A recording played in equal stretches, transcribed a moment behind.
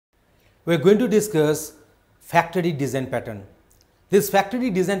We are going to discuss factory design pattern. This factory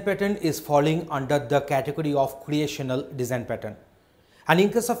design pattern is falling under the category of creational design pattern. And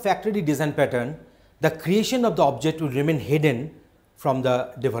in case of factory design pattern, the creation of the object will remain hidden from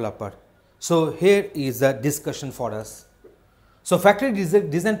the developer. So here is the discussion for us. So factory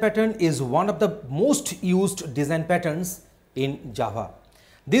design pattern is one of the most used design patterns in Java.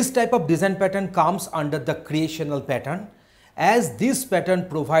 This type of design pattern comes under the creational pattern, as this pattern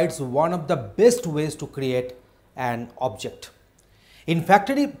provides one of the best ways to create an object. In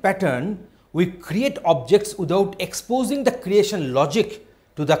factory pattern, we create objects without exposing the creation logic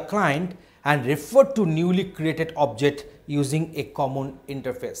to the client and refer to newly created object using a common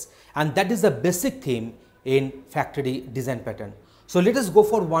interface. And that is the basic theme in factory design pattern. So let us go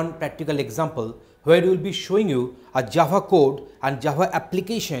for one practical example where we will be showing you a Java code and Java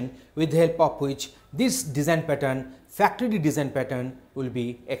application with the help of which this design pattern, factory design pattern, will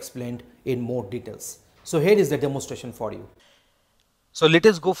be explained in more details. So here is the demonstration for you. So let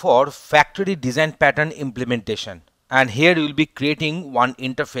us go for factory design pattern implementation, and here we will be creating one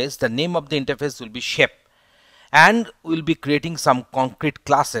interface. The name of the interface will be shape, and we will be creating some concrete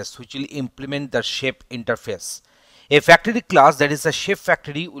classes which will implement the shape interface. A factory class, that is a shape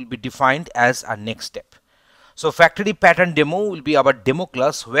factory, will be defined as a next step. So factory pattern demo will be our demo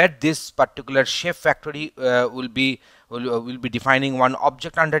class where this particular shape factory will be defining one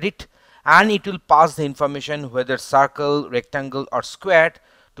object under it, and it will pass the information whether circle, rectangle or square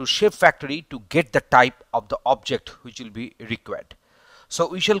to shape factory to get the type of the object which will be required. So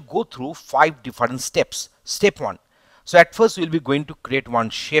we shall go through 5 different steps. Step 1. So at first we will be going to create one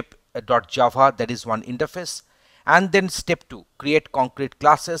shape.java, that is one interface. And then step 2, create concrete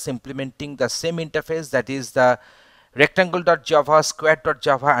classes implementing the same interface, that is the rectangle.java,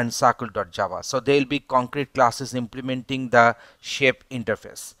 square.java and circle.java. So there will be concrete classes implementing the shape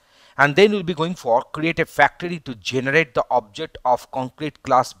interface. And then we'll be going for create a factory to generate the object of concrete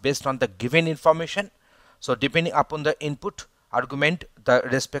class based on the given information. So depending upon the input argument, the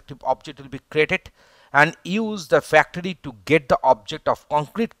respective object will be created, and use the factory to get the object of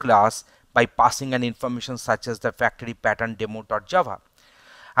concrete class by passing an information such as the factory pattern demo.java,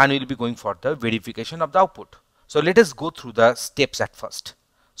 and we will be going for the verification of the output. So let us go through the steps at first.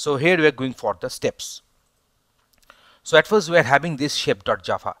 So here we are going for the steps. So at first we are having this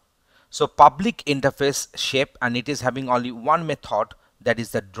shape.java. So public interface shape, and it is having only one method, that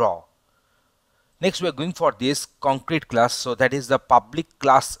is the draw. Next we are going for this concrete class, so that is the public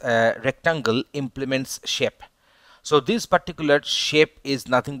class rectangle implements shape. So this particular shape is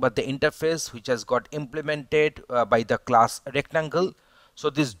nothing but the interface which has got implemented by the class rectangle. So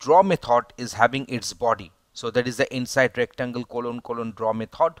this draw method is having its body. So that is the inside rectangle : draw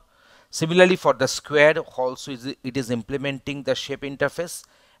method. Similarly for the square also it is implementing the shape interface,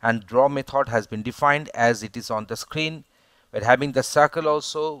 and draw method has been defined as it is on the screen. We're having the circle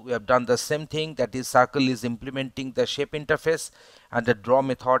also. We have done the same thing, that is circle is implementing the shape interface and the draw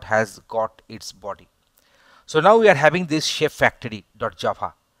method has got its body. So now we are having this shape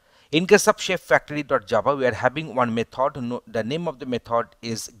factory.java. In case of shape factory.java, we are having one method. The name of the method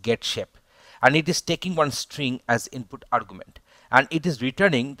is getShape, and it is taking one string as input argument, and it is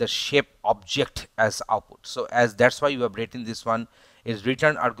returning the shape object as output. So as that's why you have written this one, is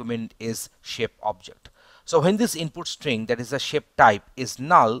return argument is shape object. So when this input string, that is the shape type, is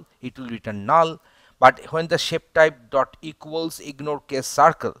null, it will return null. But when the shape type dot equals ignore case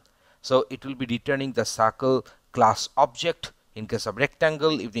circle, so it will be returning the circle class object. In case of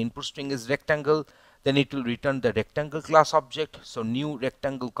rectangle, if the input string is rectangle, then it will return the rectangle class object, so new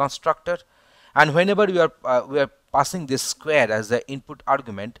rectangle constructor. And whenever we are passing this square as the input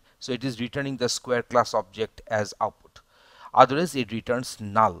argument, so it is returning the square class object as output. Otherwise it returns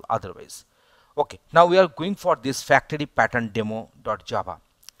null otherwise. Okay, now we are going for this factory pattern demo.java.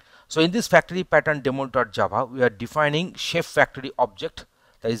 So in this factory pattern demo.java, we are defining shape factory object.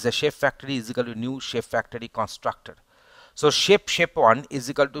 That is the shape factory is equal to new shape factory constructor. So shape1 is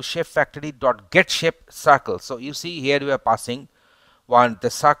equal to shape factory dot get shape circle. So you see here we are passing the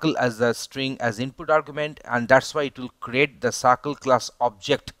circle as the string as input argument, and that's why it will create the circle class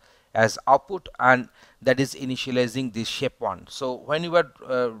object as output, and that is initializing this shape1. So when you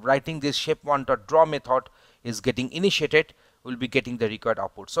are writing this shape1 dot draw method is getting initiated, we'll be getting the required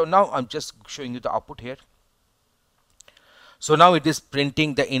output. So now I'm just showing you the output here. So now it is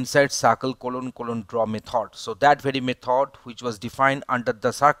printing the inside circle : draw method. So that very method which was defined under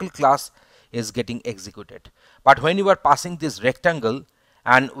the circle class is getting executed. But when you are passing this rectangle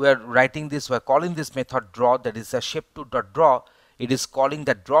and we are writing this, we are calling this method draw, that is a shape2.draw, it is calling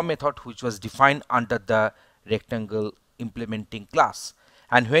the draw method which was defined under the rectangle implementing class.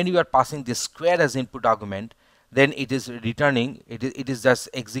 and when you are passing this square as input argument, then it is returning, it is just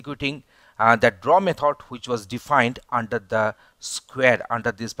executing that draw method which was defined under the square,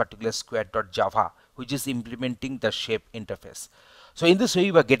 under this particular square.java, which is implementing the shape interface. So in this way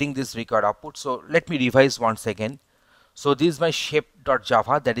you are getting this required output. So let me revise once again. So this is my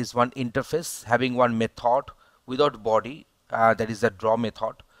shape.java, that is one interface having one method without body, that is the draw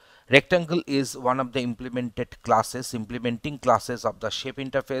method. Rectangle is one of the implemented classes, implementing classes of the shape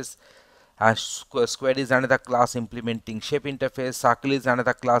interface. Square is another class implementing shape interface. Circle is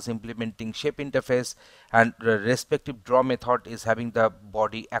another class implementing shape interface, and the respective draw method is having the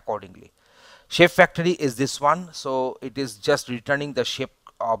body accordingly. Shape factory is this one, so it is just returning the shape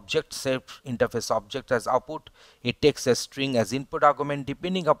object, shape interface object as output. It takes a string as input argument.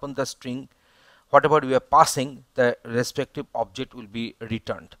 Depending upon the string, whatever we are passing, the respective object will be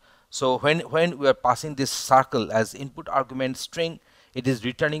returned. So when we are passing this circle as input argument string, it is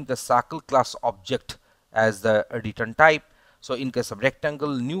returning the circle class object as the return type. So in case of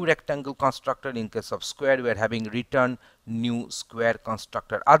rectangle, new rectangle constructor. In case of square, we are having return new square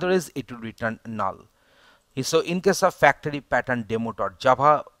constructor. Otherwise, it will return null. So in case of factory pattern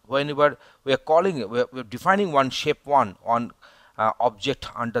demo.java, whenever we are calling, we are defining one shape1 on object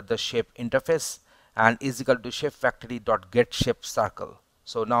under the shape interface, and is equal to shape factory.get shape circle.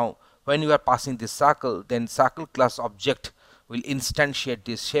 So now when you are passing this circle, then circle class object will instantiate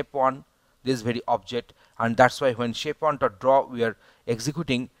this shape1, this very object, and that's why when shape1.draw we are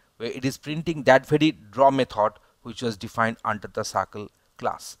executing, it is printing that very draw method which was defined under the circle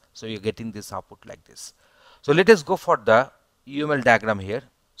class. So you're getting this output like this. So let us go for the UML diagram here.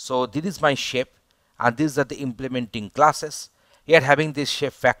 So this is my shape, and these are the implementing classes. We are having this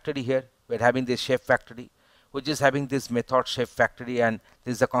shape factory here. We are having this shape factory, which is having this method shape factory, and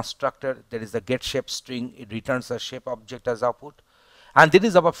this is a constructor. There is the get shape string. It returns a shape object as output. And this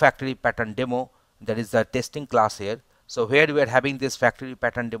is our factory pattern demo. That is the testing class here. So here we are having this factory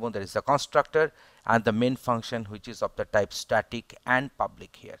pattern demo. There is a constructor and the main function, which is of the type static and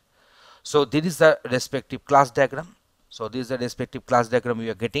public here. So this is the respective class diagram. So this is the respective class diagram we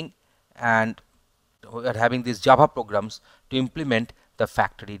are getting, and we are having these Java programs to implement the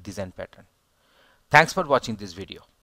factory design pattern. Thanks for watching this video.